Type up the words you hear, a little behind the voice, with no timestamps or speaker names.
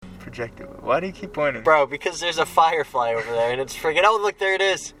projected? Why do you keep pointing? Bro, because there's a firefly over there, and it's friggin'... Oh, look, there it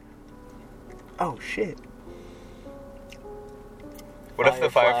is. Oh, shit. What if the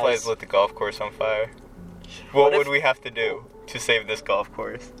fireflies lit the golf course on fire? What would we have to do to save this golf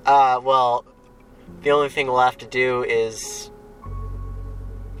course? Well, the only thing we'll have to do is...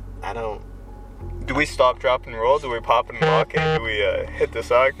 Do we stop, drop, and roll? Do we pop and lock it? Do we hit the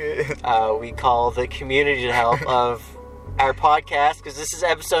socket? We call the community to help of our podcast, because this is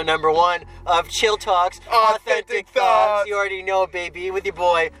episode number 1 of Chill Talks, Authentic Thoughts. You already know, baby, with your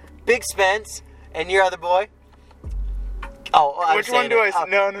boy, Big Spence, and your other boy. Which one do I say?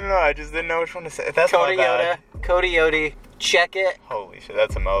 No, I just didn't know which one to say. That's Cody my bad. Cody Yodi. Check it. Holy shit,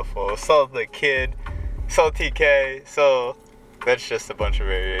 that's a mouthful. Salt the Kid, Salt TK, so that's just a bunch of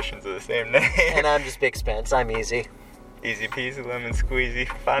variations of the same name. And I'm just Big Spence. I'm easy. Easy peasy, lemon squeezy.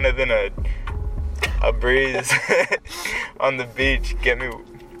 Finer than a breeze on the beach. Get me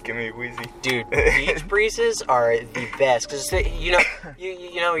wheezy. Dude, beach breezes are the best, because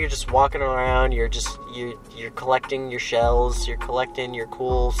you're just walking around, you're collecting your shells, you're collecting your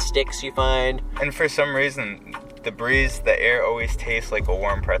cool sticks you find. And for some reason, the air always tastes like a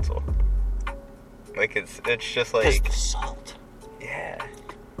warm pretzel. Like it's just like... Because the salt. Yeah.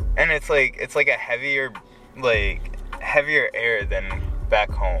 And it's like a heavier air than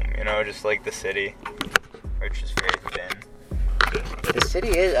back home, just like the city, where it's just very thin. The city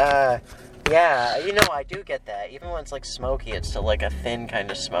is, yeah, I do get that. Even when it's like smoky, it's still like a thin kind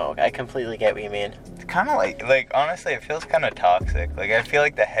of smoke. I completely get what you mean. It's kind of like honestly, it feels kind of toxic. Like, I feel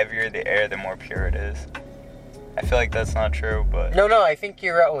like the heavier the air, the more pure it is. I feel like that's not true, but... No, I think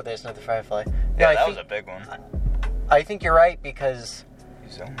you're right. Oh, there's another firefly. Yeah, that was a big one. I think you're right, because...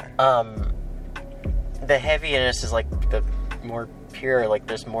 Zoom in. The heaviness is like the more pure, like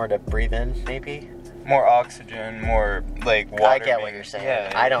there's more to breathe in, maybe? More oxygen, more, like, water. I get what you're saying.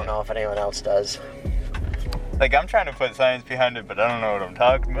 Yeah, I don't know if anyone else does. Like, I'm trying to put science behind it, but I don't know what I'm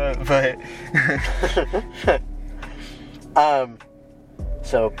talking about, but...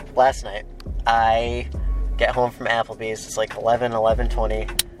 So, last night, I get home from Applebee's. It's like 11:20,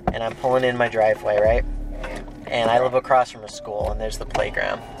 and I'm pulling in my driveway, right? And I live across from a school, and there's the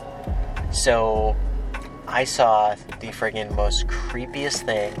playground. So, I saw the friggin' most creepiest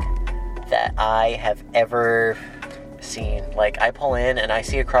thing that I have ever seen. Like, I pull in, and I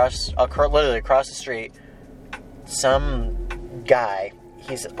see literally across the street, some guy,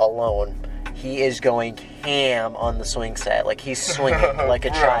 he's alone. He is going ham on the swing set. Like, he's swinging like a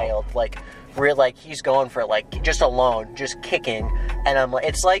child. Like, he's going for it, like, just alone, just kicking. And I'm like,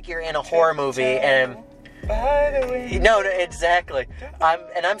 it's like you're in a horror movie, and... No, exactly.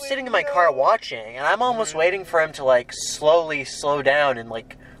 I'm sitting in my car watching, and I'm almost waiting for him to, like, slowly slow down and,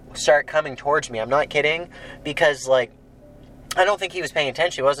 like, start coming towards me. I'm not kidding, because, like, I don't think he was paying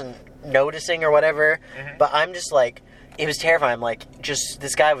attention. He wasn't noticing or whatever, but I'm just, like, it was terrifying. I'm like, just,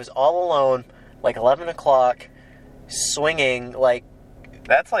 this guy was all alone, like, 11 o'clock, swinging, like...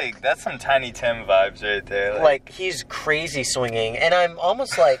 That's some Tiny Tim vibes right there. Like, he's crazy swinging, and I'm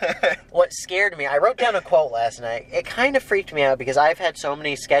almost like, what scared me, I wrote down a quote last night. It kind of freaked me out, because I've had so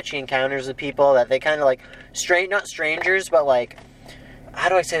many sketchy encounters with people that they kind of, like, not strangers, but, like, how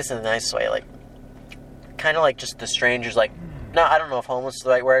do I say this in the nicest way? Like, kind of like just the strangers, like, no, I don't know if homeless is the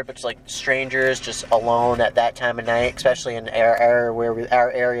right word, but just, like, strangers just alone at that time of night, especially in our area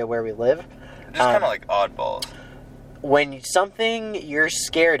where we live. Just kind of like oddballs. When something you're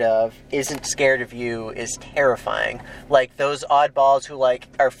scared of isn't scared of you is terrifying. Like, those oddballs who, like,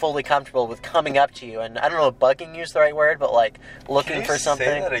 are fully comfortable with coming up to you, and I don't know if bugging you is the right word, but, like, looking for something.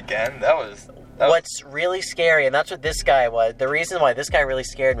 Can you say that again? That was... What's really scary, and that's what this guy was, the reason why this guy really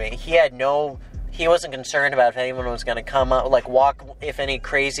scared me, he wasn't concerned about if anyone was going to come up, like, if any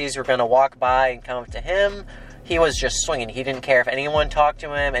crazies were going to walk by and come up to him. He was just swinging. He didn't care if anyone talked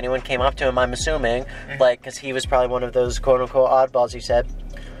to him, anyone came up to him, I'm assuming, like, because he was probably one of those quote-unquote oddballs, he said.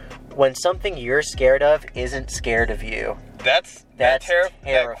 When something you're scared of isn't scared of you. That's terrifying.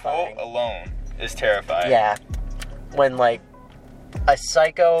 That quote alone is terrifying. Yeah. When, like, a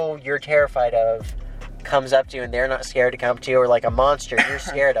psycho you're terrified of comes up to you and they're not scared to come to you, or, like, a monster you're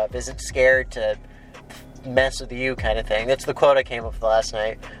scared of isn't scared to mess with you kind of thing. That's the quote I came up with last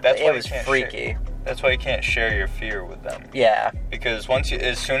night. It was freaky. That's why you can't share your fear with them. Yeah. Because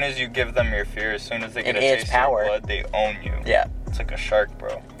as soon as you give them your fear, as soon as they get a taste of your blood, they own you. Yeah. It's like a shark,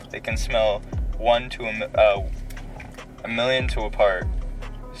 bro. They can smell 1 to a million to apart.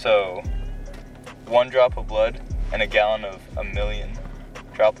 So, 1 drop of blood and a gallon of a million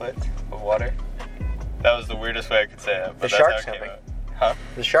droplets of water. That was the weirdest way I could say it. But the shark's coming. Huh?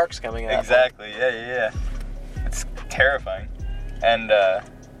 The shark's coming out. Exactly. Yeah. It's terrifying. And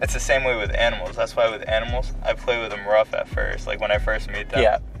it's the same way with animals. That's why with animals, I play with them rough at first. Like when I first meet them.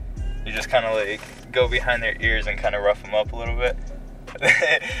 Yeah. You just kind of like go behind their ears and kind of rough them up a little bit.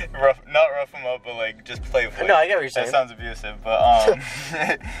 Not rough them up, but like just playfully. No, I get what you're saying. That sounds abusive, but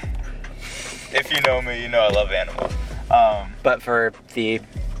if you know me, you know I love animals. But for the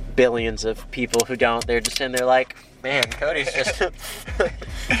billions of people who don't, they're just in there like, man, Cody's just...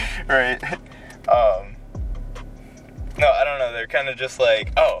 Right. No, I don't know. They're kind of just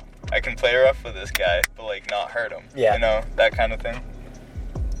like, oh, I can play rough with this guy, but like not hurt him. Yeah. You know, that kind of thing.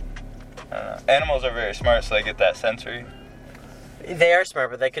 I don't know. Animals are very smart, so they get that sensory. They are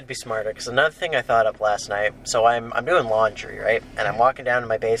smart, but they could be smarter. Because another thing I thought up last night, so I'm doing laundry, right? And I'm walking down to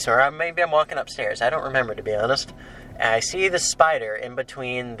my basement, or maybe I'm walking upstairs. I don't remember, to be honest. And I see the spider in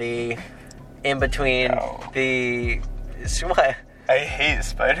between the... What? I hate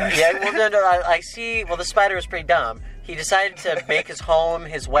spiders. Yeah, well, no, I see... Well, the spider was pretty dumb. He decided to make his home,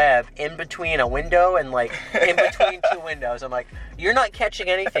 his web, in between a window and, like, in between two windows. I'm like, you're not catching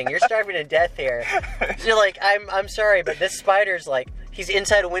anything. You're starving to death here. So you're like, I'm sorry, but this spider's, like, he's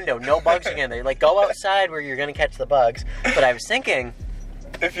inside a window. No bugs are in there. Like, go outside where you're going to catch the bugs. But I was thinking...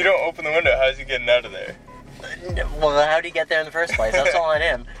 If you don't open the window, how's he getting out of there? Well, how'd he get there in the first place? That's all on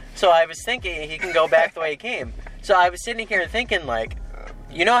him. So I was thinking he can go back the way he came. So I was sitting here thinking, like,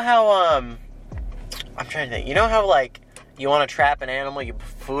 you know how, I'm trying to think. You know how, like, you want to trap an animal, you put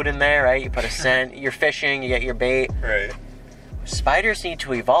food in there, right? You put a scent, you're fishing, you get your bait. Right. Spiders need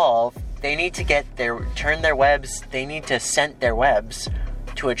to evolve. They need to turn their webs, they need to scent their webs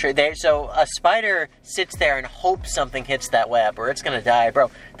to a tree. So a spider sits there and hopes something hits that web or it's going to die. Bro,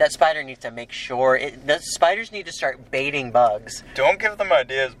 that spider needs to make sure, the spiders need to start baiting bugs. Don't give them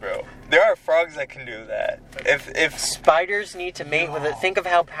ideas, bro. There are frogs that can do that. If spiders need to mate with it, think of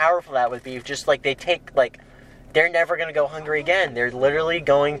how powerful that would be. Just like they take, like, they're never going to go hungry again. They're literally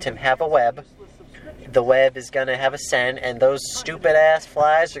going to have a web. The web is going to have a scent, and those stupid-ass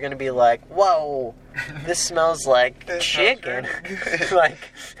flies are going to be like, whoa, this smells like chicken.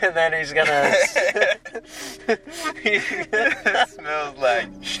 Like, and then he's going to... It smells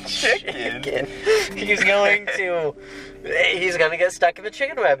like chicken. He's going to get stuck in the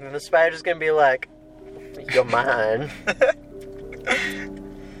chicken web, and the spider's going to be like, you're mine.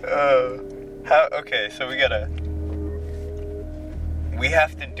 Okay, so we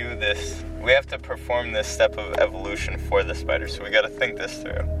have to do this. We have to perform this step of evolution for the spider, so we gotta think this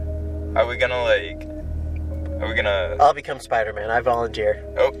through. Are we gonna... I'll become Spider-Man. I volunteer.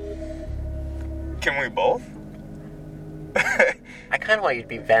 Oh. Can we both? I kind of want you to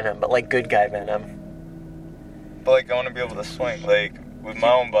be Venom, but like good guy Venom. But like, I want to be able to swing, like, with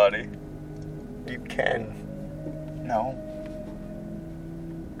my own body. You can. No.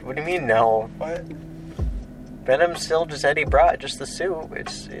 What do you mean, no? What? Venom's still just Eddie Brock, just the suit.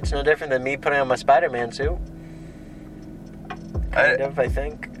 It's no different than me putting on my Spider-Man suit. Kind of, I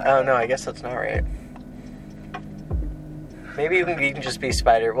think. Oh, no, I guess that's not right. Maybe you can just be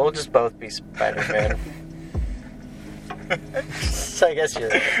Spider. We'll just both be Spider-Man. So I guess you're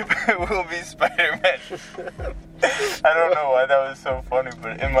right. We'll be Spider-Man. I don't know why that was so funny,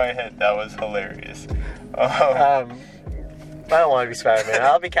 but in my head, that was hilarious. I don't want to be Spider-Man.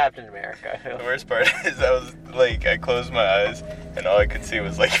 I'll be Captain America. The worst part is I closed my eyes and all I could see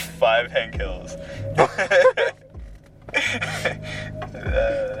was like 5 Hank Hills.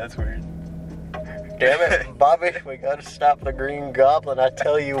 That's weird. Damn it, Bobby, we gotta stop the Green Goblin, I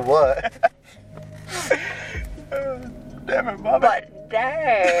tell you what. Damn it, Bobby. But,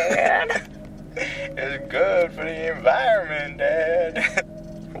 Dad. It's good for the environment, Dad.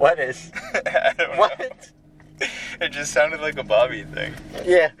 What is? I don't what? know. It just sounded like a Bobby thing.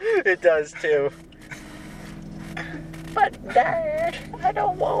 Yeah, it does too. But Dad, I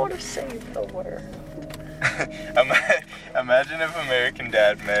don't want to save the world. Imagine if American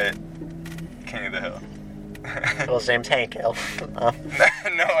Dad met King of the Hill. Well, his name's Hank Hill. No, I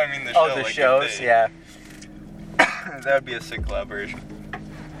mean the show. Oh, the like shows, yeah. That would be a sick collaboration.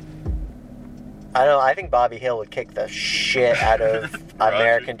 I think Bobby Hill would kick the shit out of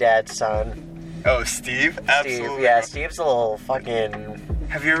American Dad's son. Oh, Steve? Absolutely. Steve, yeah, Steve's a little fucking...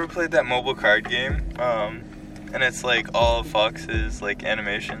 Have you ever played that mobile card game? And it's like all of Fox's like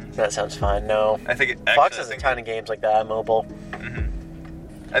animations. That sounds fun. No. I think Fox has a ton of games like that on mobile.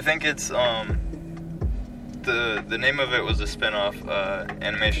 Mm-hmm. I think it's the name of it was a spin-off,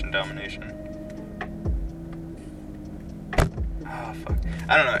 Animation Domination. Oh fuck.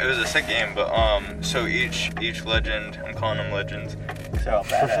 I don't know, it was a sick game, but so each legend, I'm calling them legends, they're all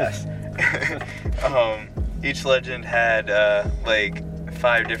badass. Each legend had like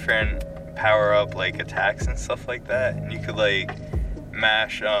 5 different power-up like attacks and stuff like that, and you could like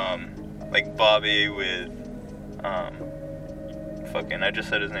mash like Bobby with fucking, I just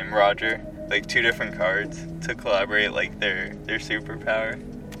said his name, Roger. Like 2 different cards to collaborate like their superpower.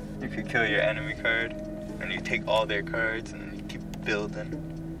 You could kill your enemy card, and you take all their cards, and you keep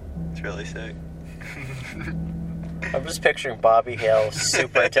building. It's really sick. I'm just picturing Bobby Hill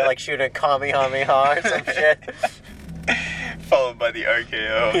super to like shooting a Kamehameha or some shit. Followed by the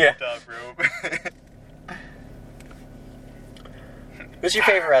RKO. Yeah. Top rope. Who's your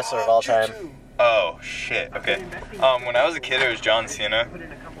favorite wrestler of all time? Oh shit. Okay. When I was a kid, it was John Cena,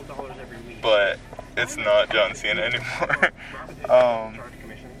 but it's not John Cena anymore.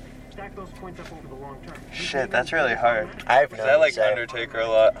 Shit, that's really hard. I have no I like say. Undertaker a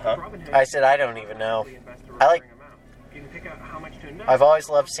lot, huh? I said I don't even know. I've always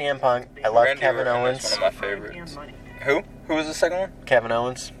loved CM Punk. I love Randy Kevin Orton Owens. is one of my favorites. Who? Who was the second one? Kevin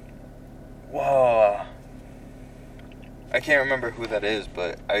Owens. Whoa. I can't remember who that is,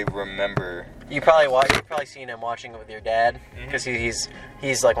 but I remember. You've probably seen him watching it with your dad because he's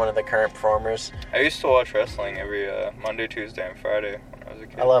like one of the current performers. I used to watch wrestling every Monday, Tuesday, and Friday when I was a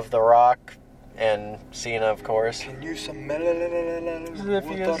kid. I love The Rock and Cena, of course. Can you some What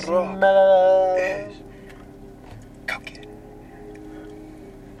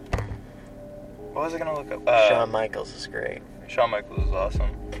was I gonna look up? Shawn Michaels is great. Shawn Michaels is awesome.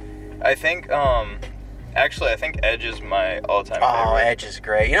 I think, actually, I think Edge is my all-time favorite. Oh, Edge is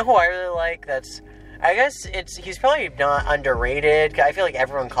great. You know who I really like? I guess he's probably not underrated. I feel like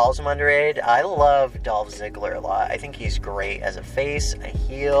everyone calls him underrated. I love Dolph Ziggler a lot. I think he's great as a face, a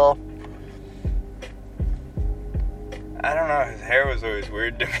heel. I don't know, his hair was always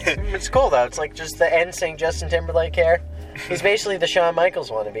weird to me. It's cool though. It's like just the NSYNC Justin Timberlake hair. He's basically the Shawn Michaels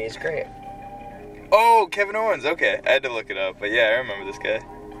wannabe. He's great. Oh, Kevin Owens, okay. I had to look it up, but yeah, I remember this guy.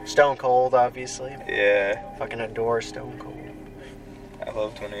 Stone Cold, obviously. Yeah. Fucking adore Stone Cold. I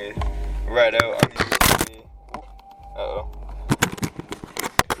loved when he ride out on the UFC. Uh-oh.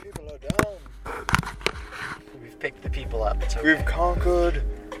 People are down. We've picked the people up. It's okay. We've conquered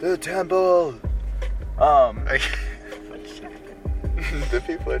the temple. The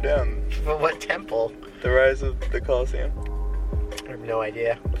people are down. But what temple? The rise of the Colosseum. I have no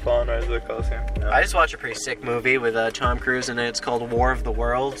idea. The fallen rise of the Colosseum. No. I just watched a pretty sick movie with Tom Cruise in it. It's called War of the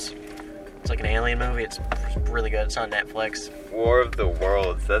Worlds. It's like an alien movie. It's really good. It's on Netflix. War of the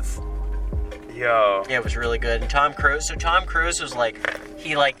Worlds. That's... Yo. Yeah, it was really good. And Tom Cruise was like...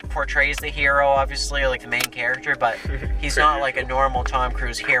 He, like, portrays the hero, obviously, or, like, the main character, but he's not, like, a normal Tom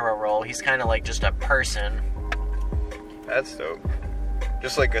Cruise hero role. He's kind of, like, just a person. That's dope.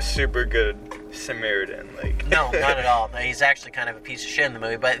 Just, like, a super good Samaritan, like... No, not at all. He's actually kind of a piece of shit in the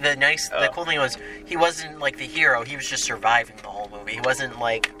movie, but the cool thing was, he wasn't, like, the hero. He was just surviving the whole movie. He wasn't,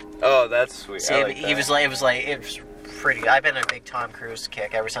 like... Oh, that's sweet. I like that. It was pretty... I've been a big Tom Cruise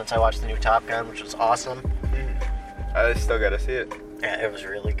kick ever since I watched the new Top Gun, which was awesome. I still gotta see it. Yeah, it was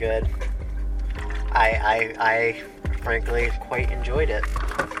really good. I frankly quite enjoyed it.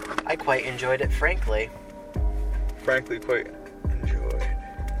 I quite enjoyed it, frankly. Frankly, quite enjoyed.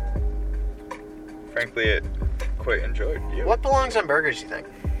 Frankly, it quite enjoyed you. What belongs on burgers, you think?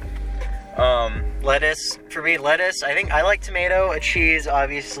 Lettuce. For me, lettuce. I think I like tomato, a cheese,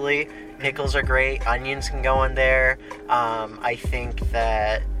 obviously. Pickles are great. Onions can go in there. I think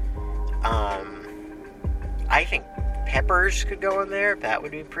that, I think peppers could go in there. That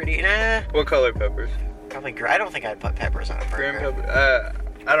would be pretty. What color peppers? Probably. I don't think I'd put peppers on a burger. Green pepper.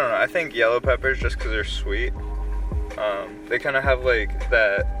 I don't know. I think yellow peppers just because they're sweet. They kind of have like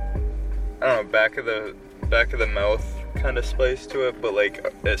that. I don't know, back of the mouth kind of spice to it, but like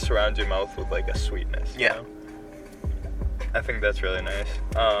it surrounds your mouth with like a sweetness. Yeah. You know? I think that's really nice.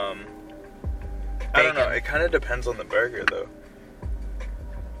 I don't know. It kind of depends on the burger though.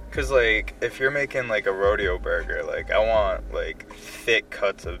 Cause like if you're making like a rodeo burger, like I want like thick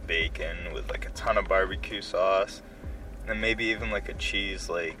cuts of bacon with like a ton of barbecue sauce, and maybe even like a cheese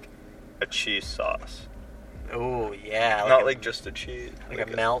sauce. Oh yeah. Not like just a cheese. Like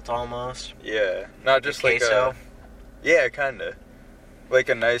a melt almost. Yeah. Not just like queso. Yeah, kinda. Like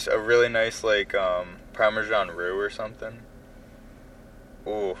a really nice like Parmesan roux or something.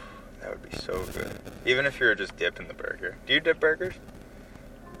 Ooh, that would be so good. Even if you were just dipping the burger. Do you dip burgers?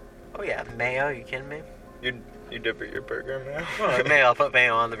 Oh yeah, mayo. You kidding me? You dip your burger in mayo? Well, mayo. I'll put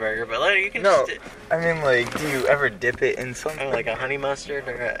mayo on the burger, but later you can No, just. I mean like, do you ever dip it in something? Like a honey mustard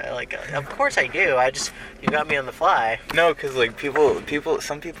or of course I do. You got me on the fly. No, cause like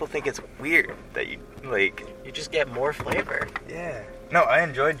some people think it's weird that you like. You just get more flavor. Yeah. No, I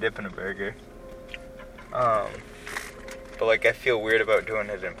enjoy dipping a burger. But like I feel weird about doing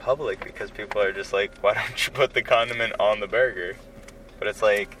it in public because people are just like, why don't you put the condiment on the burger? But it's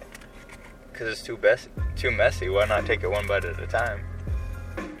like, because it's too messy, why not take it one bite at a time?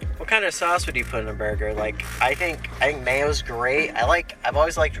 What kind of sauce would you put in a burger? Like, I think mayo's great. I like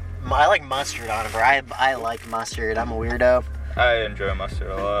mustard on a burger. I like mustard. I'm a weirdo. I enjoy mustard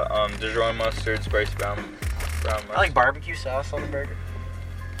a lot. Dijon mustard, spicy brown mustard. I like barbecue sauce on a burger.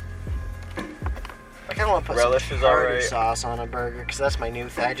 I kind of want to put Relish some is tartar alright. sauce on a burger because that's my new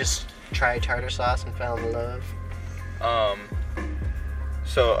thing. I just tried tartar sauce and fell in love.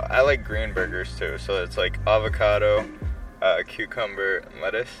 So I like green burgers too. So it's like avocado, cucumber, and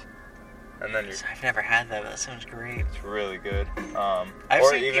lettuce. And then I've never had that, but that sounds great. it's really good. I've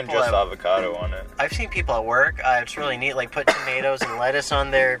Or seen even people just have- avocado on it. I've seen people at work. It's really neat. Like put tomatoes and lettuce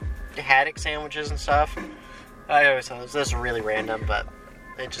on their haddock sandwiches and stuff. I always thought this is really random, but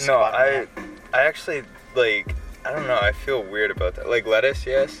it just No, caught I me. actually like. I don't know. I feel weird about that. Like lettuce,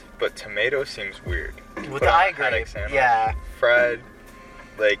 yes, but tomato seems weird. With Put the on a eye grape, haddock sandwich. yeah. Fried.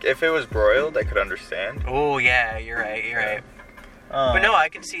 Like if it was broiled, I could understand. Oh yeah, you're right. But no, I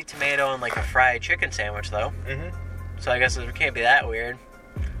could see tomato on like a fried chicken sandwich though. Mhm. So I guess it can't be that weird.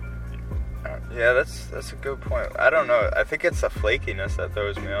 Yeah, that's a good point. I don't know. I think it's the flakiness that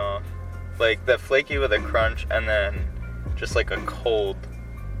throws me off. Like the flaky with a crunch, and then just like a cold,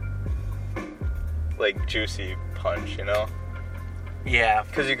 like juicy punch. You know? Yeah.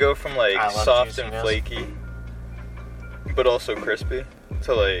 Because you go from like I love soft and juiciness. flaky, but also crispy,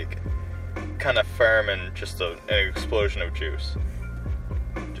 to like kind of firm and just an explosion of juice.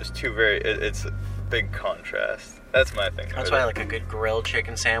 Just two it's a big contrast. That's my thing. That's why I like a good grilled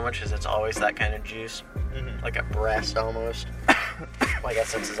chicken sandwich, is it's always that kind of juice. Mhm. Like a breast almost. Well, I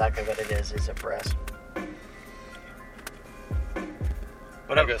guess that's exactly what it is a breast.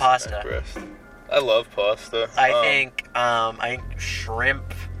 What I about guess pasta? breast. I love pasta. I think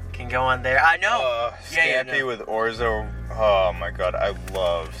shrimp can go on there. I know. Scampi no. with orzo. Oh my god, I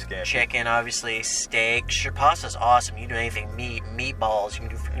love scampi. Chicken, obviously, steak. Pasta's awesome. You can do anything. Meatballs. You can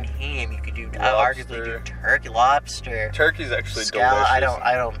do freaking ham. You could do arguably do turkey, lobster. Turkey's actually Scallop. delicious.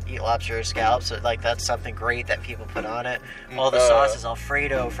 I don't eat lobster or scallops, so like that's something great that people put on it. All the sauces,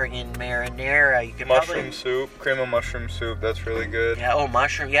 Alfredo, friggin' marinara. You could Mushroom soup, cream of mushroom soup. That's really good. Yeah. Oh,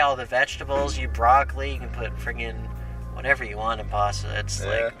 mushroom. Yeah, all the vegetables. Broccoli. You can put friggin' whatever you want in pasta. It's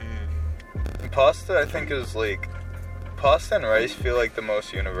like. And pasta, I think, is like. Pasta and rice feel like the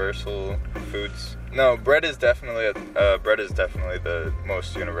most universal foods. No, bread is definitely the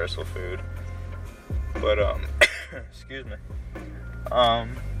most universal food. But excuse me.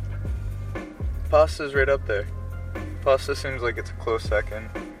 Pasta's right up there. Pasta seems like it's a close second.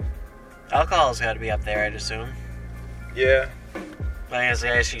 Alcohol's got to be up there, I'd assume. Yeah. I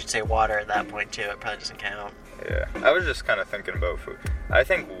guess you should say water at that point too. It probably doesn't count. Yeah. I was just kind of thinking about food. I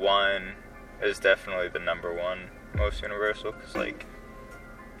think wine is definitely the number one most universal, cause like.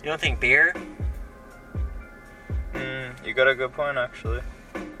 You don't think beer? You got a good point actually,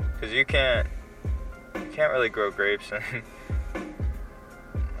 cause you can't really grow grapes in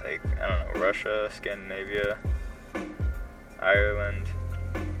like I don't know, Russia, Scandinavia, Ireland.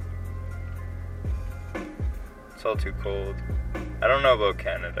 It's all too cold. I don't know about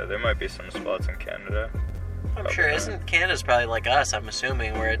Canada. There might be some spots in Canada. I'm sure. Isn't Canada's probably like us? I'm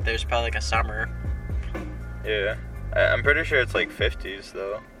assuming where there's probably like a summer. Yeah. I'm pretty sure it's like 50s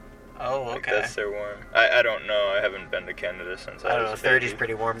though. Oh, Like okay. that's their warm. I don't know. I haven't been to Canada since I I don't know. was 30's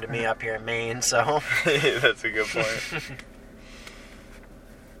pretty warm to me up here in Maine, so. That's a good point.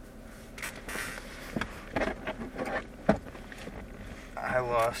 I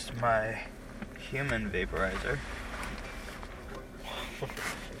lost my human vaporizer.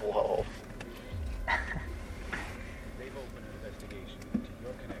 Whoa.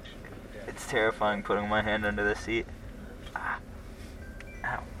 It's terrifying putting my hand under the seat. Ow.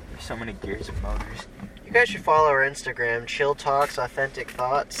 There's so many gears and motors. You guys should follow our Instagram, Chill Talks Authentic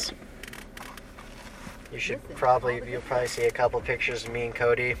Thoughts. You'll probably see a couple pictures of me and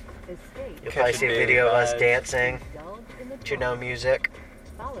Cody. You'll probably see a video of us dancing to no music.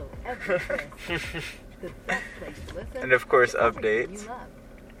 Follow every twist. The best place to listen. And of course, to everything updates. you love.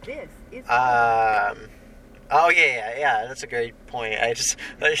 This is Oh yeah. That's a great point. That's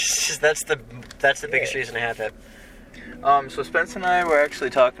the biggest reason I have it. So Spence and I were actually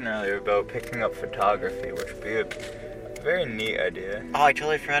talking earlier about picking up photography, which would be a very neat idea. Oh, I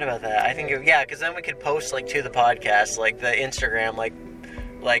totally forgot about that. I think because then we could post like to the podcast, like the Instagram, like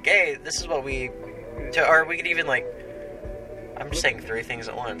hey, this is what or we could even like. I'm just saying 3 things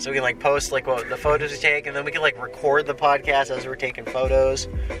at once. So we can like post like what the photos we take, and then we can like record the podcast as we're taking photos.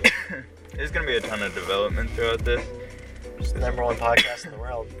 There's gonna be a ton of development throughout this. It's the #1 podcast in the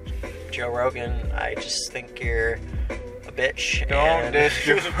world. Joe Rogan, I just think you're a bitch. Don't and... diss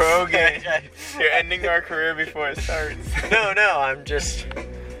Joe Rogan. You're ending our career before it starts. No, I'm just...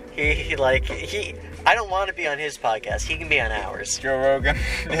 He I don't want to be on his podcast. He can be on ours. Joe Rogan.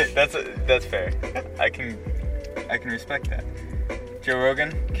 That's fair. I can respect that. Joe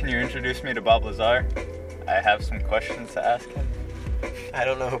Rogan, can you introduce me to Bob Lazar? I have some questions to ask him. I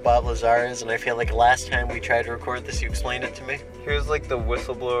don't know who Bob Lazar is, and I feel like last time we tried to record this, you explained it to me. He was like the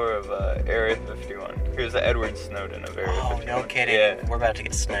whistleblower of Area 51. He was the Edward Snowden of Area 51. Oh, no kidding. Yeah. We're about to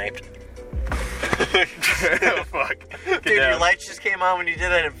get sniped. Oh, fuck. Get Dude, down. your lights just came on when you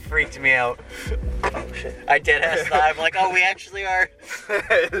did that, and it freaked me out. Oh, shit. I dead-ass thought, I'm like, oh, we actually are.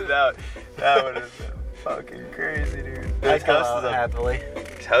 that would have been fucking crazy, dude. I'd There's go houses out up. happily.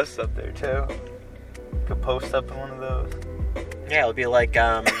 There's houses up there, too. Could post up in one of those. Yeah, it'll be like,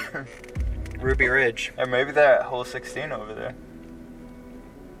 Ruby Ridge. Or maybe they're at Hole 16 over there.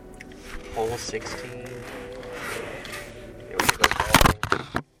 Hole 16.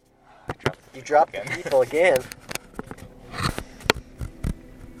 You dropped the people again.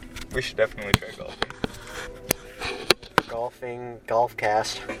 We should definitely try golfing.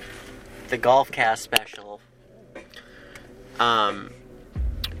 Golfcast. The Golfcast special.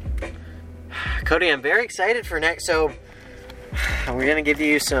 Cody, I'm very excited for next. So, we're gonna give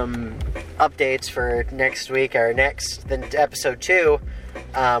you some updates for next week. Then episode 2.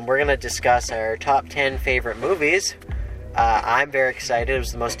 We're gonna discuss our top 10 favorite movies. I'm very excited. It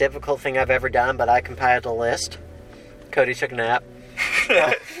was the most difficult thing I've ever done, but I compiled a list. Cody took a nap.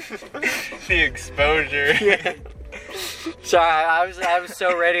 The exposure. Yeah. Sorry, I was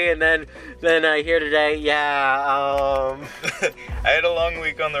so ready, and then I hear today, I had a long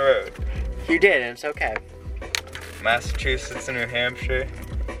week on the road. You did, and it's okay. Massachusetts and New Hampshire.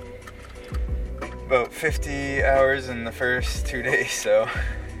 About 50 hours in the first 2 days, so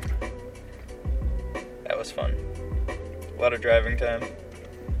that was fun. A lot of driving time,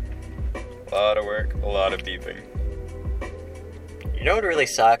 a lot of work, a lot of beeping. You know what would really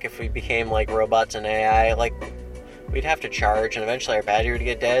suck if we became like robots and AI? Like, we'd have to charge, and eventually our battery would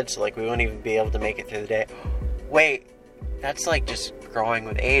get dead, so like we wouldn't even be able to make it through the day. Wait, that's like just growing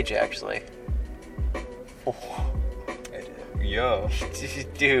with age, actually. Oh. Yo.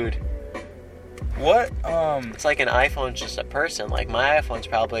 Dude. What, It's like an iPhone's just a person. Like, my iPhone's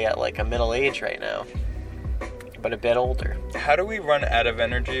probably at like a middle age right now, but a bit older. how do we run out of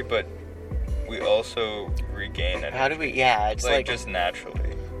energy, but we also regain energy? How do we, yeah, it's like just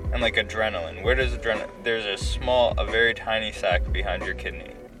naturally. And like adrenaline. Where does adrenaline, there's a very tiny sac behind your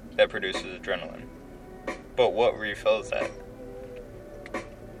kidney that produces adrenaline. But what refills that?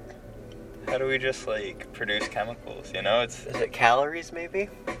 How do we just like produce chemicals, you know? is it calories maybe?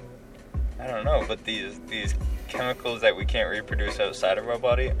 I don't know, but these chemicals that we can't reproduce outside of our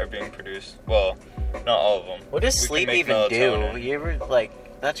body are being produced, well, not all of them. What does We can sleep make even do? melatonin. You ever, like,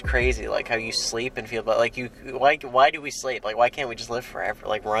 that's crazy, like, how you sleep and feel, but, like, why do we sleep? Like, why can't we just live forever?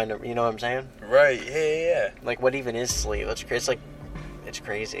 Like, run, you know what I'm saying? Right, yeah. Like, what even is sleep? It's like, it's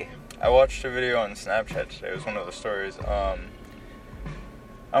crazy. I watched a video on Snapchat today. It was one of the stories.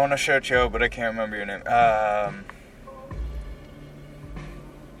 I want to shout you out, but I can't remember your name.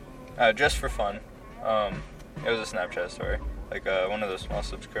 Just for fun. It was a Snapchat story, like one of those small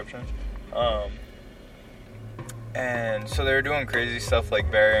subscriptions. And so they were doing crazy stuff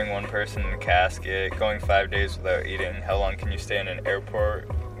like burying one person in a casket, going 5 days without eating. How long can you stay in an airport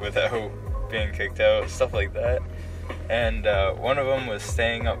without being kicked out? Stuff like that. And one of them was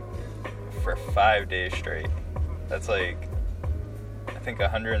staying up for 5 days straight. That's like, I think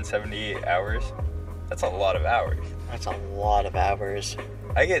 178 hours. That's a lot of hours. That's a lot of hours.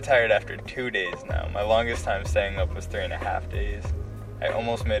 I get tired after 2 days now. My longest time staying up was 3.5 days. I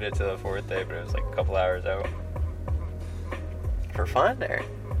almost made it to the 4th day, but it was like a couple hours out. For fun, or?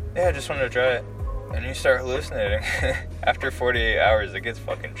 Yeah, I just wanted to try it. And you start hallucinating. After 48 hours, it gets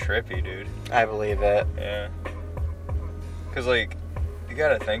fucking trippy, dude. I believe it. Yeah. Because, like, you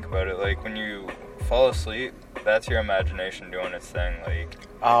gotta think about it. Like, when you fall asleep, that's your imagination doing its thing. Like,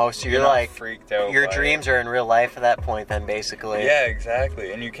 Oh, so you're not like, freaked out. your by dreams it. are in real life at that point, then, basically. Yeah,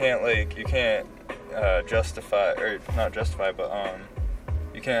 exactly. And you can't justify, or not justify, but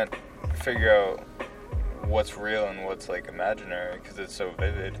you can't figure out what's real and what's like imaginary because it's so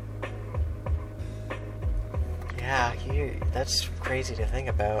vivid. Yeah, that's crazy to think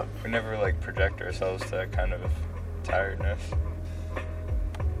about. We never like project ourselves to that kind of tiredness.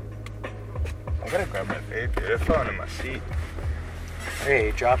 I gotta grab my vape, dude. It fell into my seat. Hey,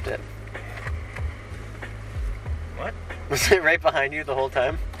 you dropped it. What? Was it right behind you the whole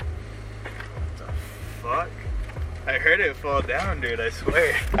time? What the fuck? I heard it fall down, dude. I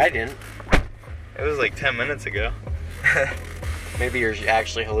swear. I didn't. It was like 10 minutes ago. Maybe you're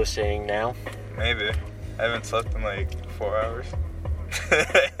actually hallucinating now. Maybe. I haven't slept in like 4 hours.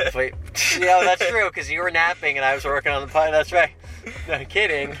 Wait, yeah, that's true, because you were napping and I was working on the pod. That's right. No,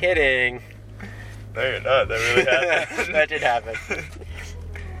 kidding. No, you're not. That really happened. That did happen.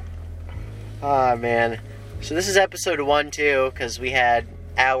 Oh, man. So this is episode 1, too, because we had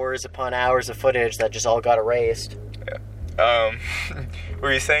hours upon hours of footage that just all got erased.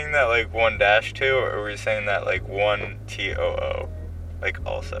 Were you saying that like 1-2, or were you saying that like 1TOO? Like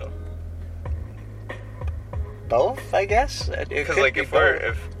also? Both, I guess. Because like if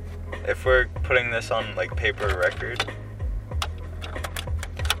we're putting this on like paper record,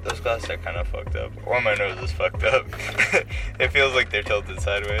 those glasses are kind of fucked up, or my nose is fucked up. It feels like they're tilted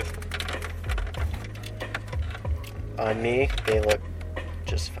sideways. On me, they look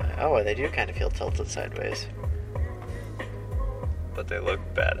just fine. Oh, they do kind of feel tilted sideways. But they look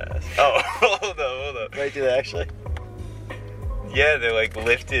badass. Oh, hold up. Wait, do they actually? Yeah, they're like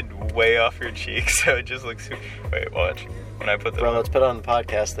lifted way off your cheeks, so it just looks super... Wait, watch. When I put them Bro, on. let's put it on the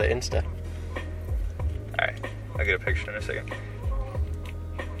podcast, the Insta. Alright, I'll get a picture in a second.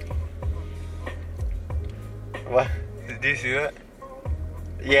 What? Do you see that?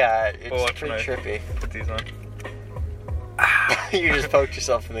 Yeah, it's Well, watch pretty when I trippy. Put these on. You just poked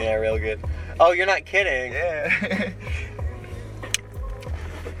yourself in the eye real good. Oh, you're not kidding. Yeah.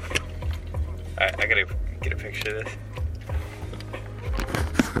 Alright, I gotta get a picture of this.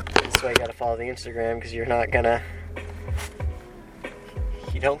 That's why you gotta follow the Instagram, because you're not gonna...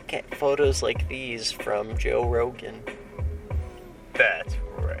 You don't get photos like these from Joe Rogan. That's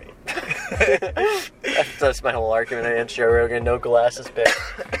right. That's my whole argument against Joe Rogan. No glasses, but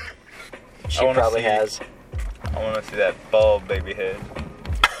she wanna probably see- has. I wanna see that bald baby head.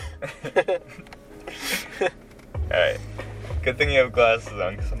 Alright. Good thing you have glasses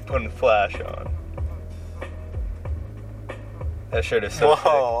on, because I'm putting flash on. That shirt is so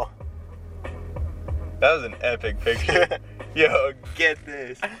Whoa. sick. That was an epic picture. Yo, get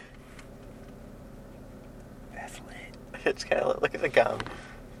this. That's lit. It's kind of look at the gum.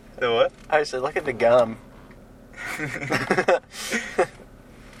 The what? I said, look at the gum.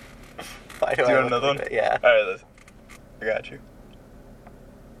 Why do Do you I want look another like one? that? Yeah. Alright, listen. I got you.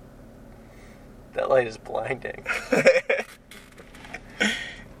 That light is blinding.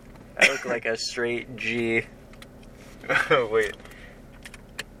 I look like a straight G. Wait.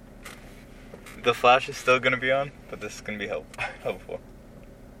 The flash is still gonna be on, but this is gonna be helpful.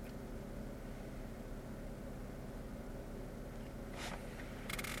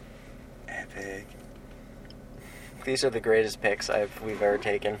 Epic. These are the greatest pics we've ever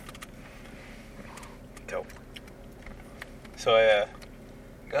taken. Dope. So I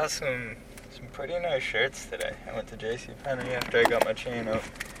got some pretty nice shirts today. I went to JCPenney after I got my chain up.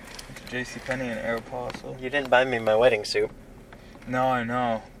 Went to JCPenney in Aeropostale. You didn't buy me my wedding suit. No, I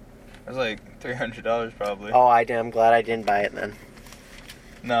know. It was like $300 probably. Oh, I'm glad I didn't buy it then.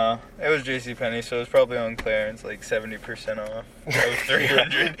 No, it was JCPenney, so it was probably on clearance, like 70% off. That was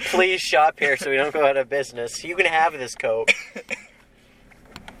 $300. Please shop here so we don't go out of business. You can have this coat.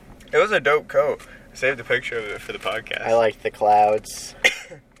 It was a dope coat. I saved a picture of it for the podcast. I like the clouds.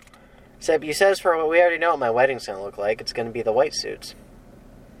 Except you says for what we already know what my wedding's gonna look like. It's gonna be the white suits.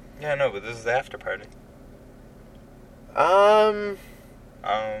 Yeah, no, but this is the after party.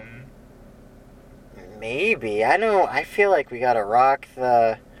 Maybe. I feel like we gotta rock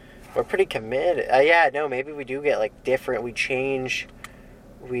the... We're pretty committed. Yeah, no, maybe we do get, like, different... We change...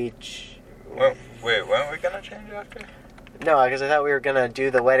 Wait, weren't we gonna change after? No, because I thought we were gonna do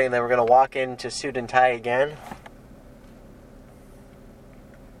the wedding, then we're gonna walk into suit and tie again.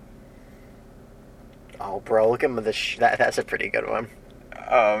 Oh, bro, look at that's a pretty good one.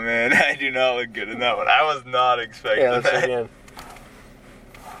 Oh, man, I do not look good in that one. I was not expecting Yeah, let's do it that. again.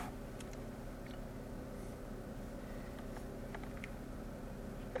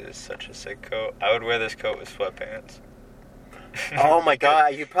 It is such a sick coat. I would wear this coat with sweatpants. Oh my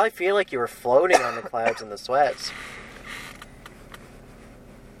god, you probably feel like you were floating on the clouds in the sweats.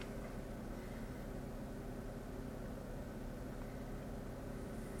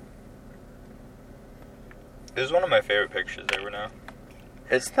 This is one of my favorite pictures ever now.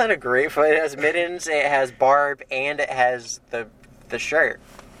 It's not a great fight. It has mittens, it has Barb, and it has the shirt.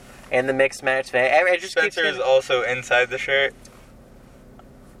 And the mixed match fit. It just keeps Spencer is getting... also inside the shirt.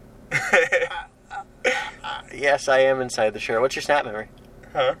 Yes, I am inside the shirt. What's your snap memory?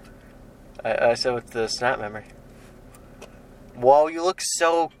 Huh? I said with the snap memory. Whoa, you look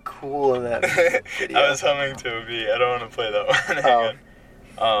so cool in that video. I was humming to a beat. I don't want to play that one. Hang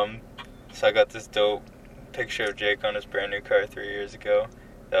on. So I got this dope picture of Jake on his brand new car 3 years ago.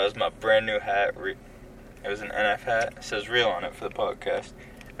 That was my brand new hat It was an NF hat. It says real on it for the podcast.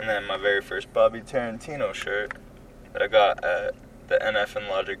 And then my very first Bobby Tarantino shirt that I got at the NF and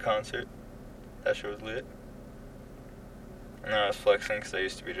Logic concert. That shit was lit. And then I was flexing because I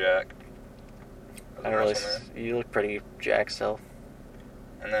used to be jacked. I don't really. You look pretty jacked still.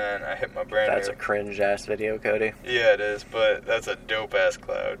 And then I hit my brand That's new... a cringe ass video, Cody. Yeah, it is, but that's a dope ass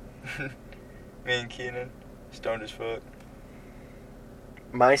cloud. Me and Keenan, stoned as fuck.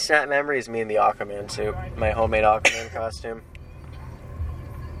 My snap memory is me in the Aquaman suit. My homemade Aquaman costume.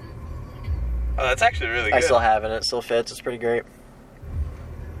 Oh, that's actually really good. I still have it. It still fits. It's pretty great.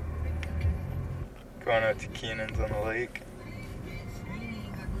 Going out to Keenan's on the lake.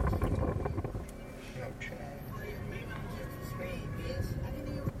 No chance.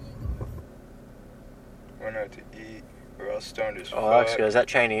 Went out to eat. We're all stoned as fuck. Oh, that looks good. Is that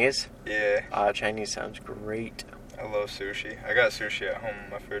Chinese? Yeah. Chinese sounds great. I love sushi. I got sushi at home in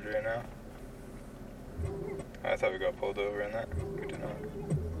my fridge right now. I thought we got pulled over in that. We did not.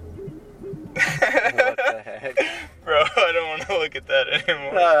 What the heck? Bro, I don't want to look at that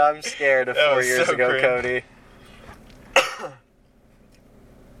anymore. I'm scared of That 4 was years so ago, cringe. Cody.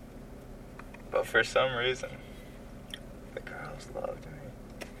 But for some reason, the girls loved me.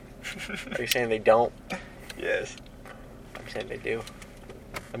 Are you saying they don't? Yes. I'm saying they do.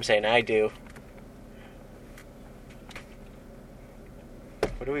 I'm saying I do.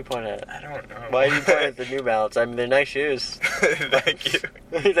 What are we pointing at? I don't know. Why are you pointing at the New Balance? I mean, they're nice shoes. Thank you.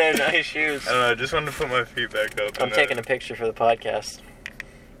 They're nice shoes. I don't know, I just wanted to put my feet back up. I'm taking a picture for the podcast.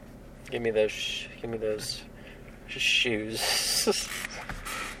 Give me those shoes.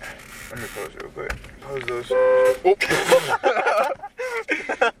 Let me pose real quick. Pose those.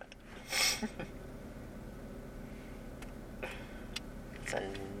 It's a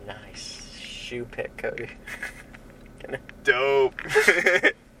nice shoe pic, Cody. Gonna Dope.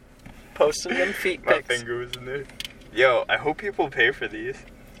 post them feet My pics. finger was in there. Yo, I hope people pay for these.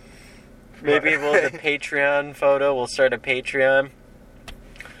 Maybe the Patreon photo. We'll start a Patreon.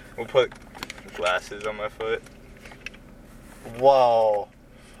 We'll put glasses on my foot. Whoa.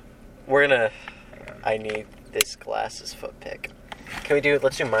 I need this glasses foot pic. Can we do it?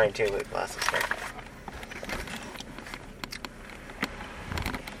 Let's do mine too with glasses pic.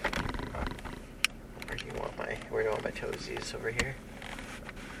 Where do you want my toesies? Over here?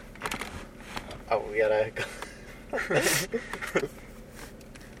 Oh, we gotta...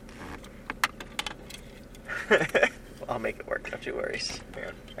 I'll make it work, don't you worry. Hang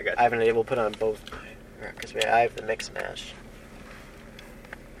on, I got I haven't been able to put on both, because I have the mix and match.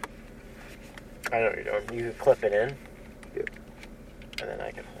 I know what you're doing. You can clip it in. Yep. And then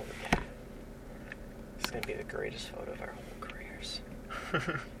I can hold it. This is going to be the greatest photo of our whole careers.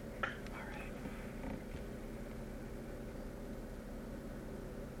 Alright.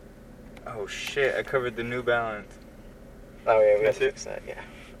 Oh shit, I covered the New Balance. Oh yeah, we have That's to it? fix that, yeah.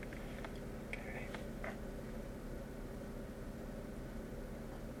 Okay.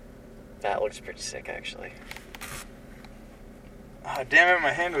 That looks pretty sick, actually. Oh damn it,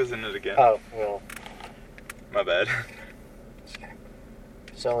 my hand was in it again. Oh, well. My bad.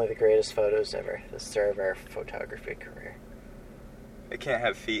 It's only the greatest photos ever. The start of our photography career. I can't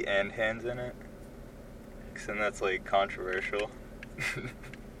have feet and hands in it. Cause then that's like controversial.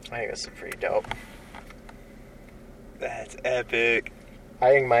 I think that's pretty dope. That's epic.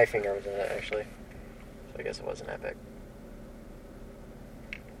 I think my finger was in it, actually. So I guess it wasn't epic.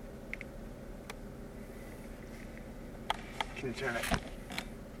 Can you turn it?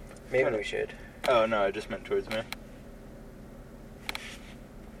 Maybe Turn it. we should. Oh no, I just meant towards me.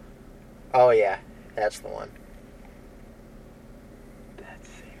 Oh yeah, that's the one. That's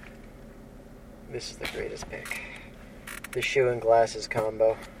sick. This is the greatest pick. The shoe and glasses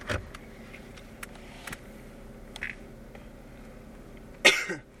combo.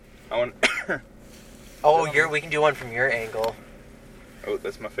 I want. Oh, we can do one from your angle. Oh,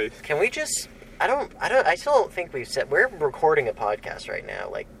 that's my face. Can we just? I still don't think we've said. We're recording a podcast right now.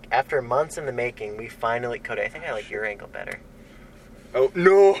 Like after months in the making, we finally could. I think I like your angle better. Oh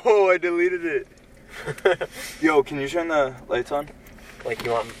no, I deleted it. Yo, can you turn the lights on? Like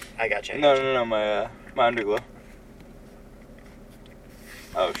you want? I got you. No, my underglow.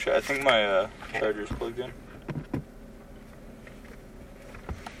 Oh shit, I think my charger's plugged in.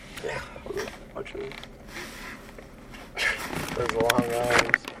 Yeah. Hold on, watch those. Those long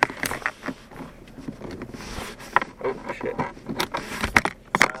arms. Oh shit.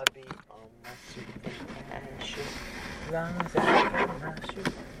 I'll be on my super passion. As long as I got my shoe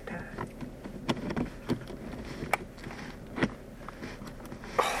tied.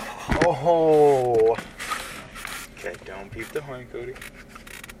 Oh. Okay, don't peep the horn, Cody.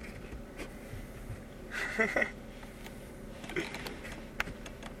 I'm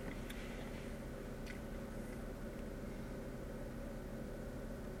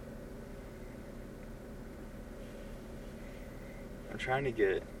trying to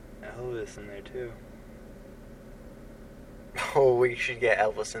get Elvis in there too. Oh, we should get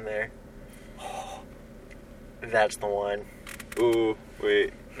Elvis in there. That's the one. Ooh,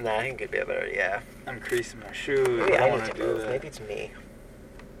 wait. Nah, I think it'd be a better, yeah. I'm creasing my shoes. Maybe I I don't need want to to do move. that. Maybe it's me.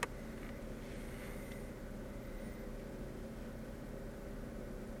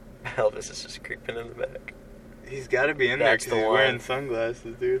 Elvis is just creeping in the back. He's got to be in there That's because the he's one. wearing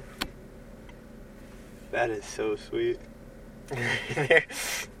sunglasses, dude. That is so sweet.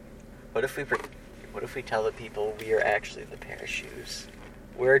 What if we tell the people we are actually the pair of shoes?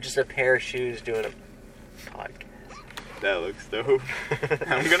 We're just a pair of shoes doing a podcast. That looks dope.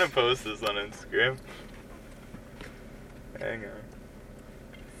 I'm gonna post this on Instagram. Hang on.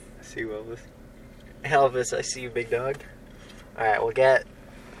 I see Elvis. Elvis, I see you, big dog. Alright, we'll get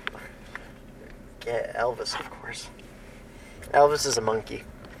Elvis, of course. Elvis is a monkey.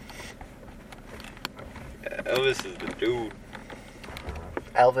 Yeah, Elvis is the dude.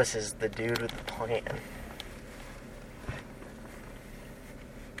 Elvis is the dude with the plan.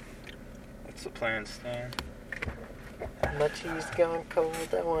 What's the plan, Stan? But she's gone cold,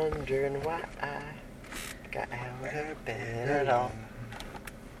 I'm wondering why I got out of bed at all.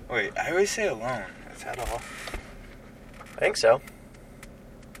 Wait, I always say alone. Is that all? I think so.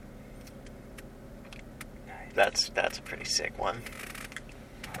 That's a pretty sick one.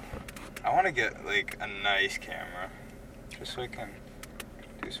 I want to get like a nice camera, just so I can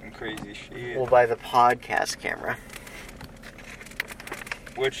do some crazy shit. We'll buy the podcast camera.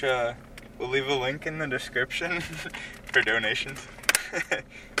 Which we'll leave a link in the description for donations.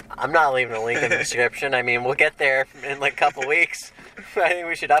 I'm not leaving a link in the description. I mean, we'll get there in like a couple weeks. I think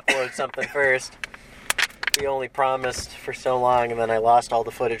we should upload something first. We only promised for so long, and then I lost all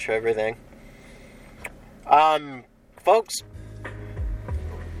the footage for everything. Folks,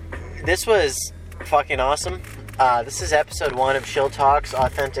 this was fucking awesome. This is episode 1 of Chill Talks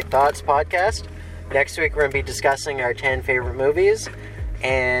Authentic Thoughts podcast. Next week, we're going to be discussing our 10 favorite movies,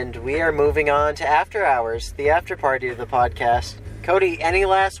 and we are moving on to After Hours, the after party of the podcast. Cody, any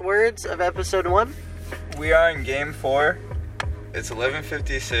last words of episode 1? We are in game 4. It's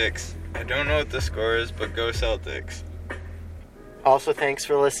 11:56. I don't know what the score is, but go Celtics. Also, thanks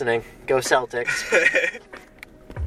for listening. Go Celtics.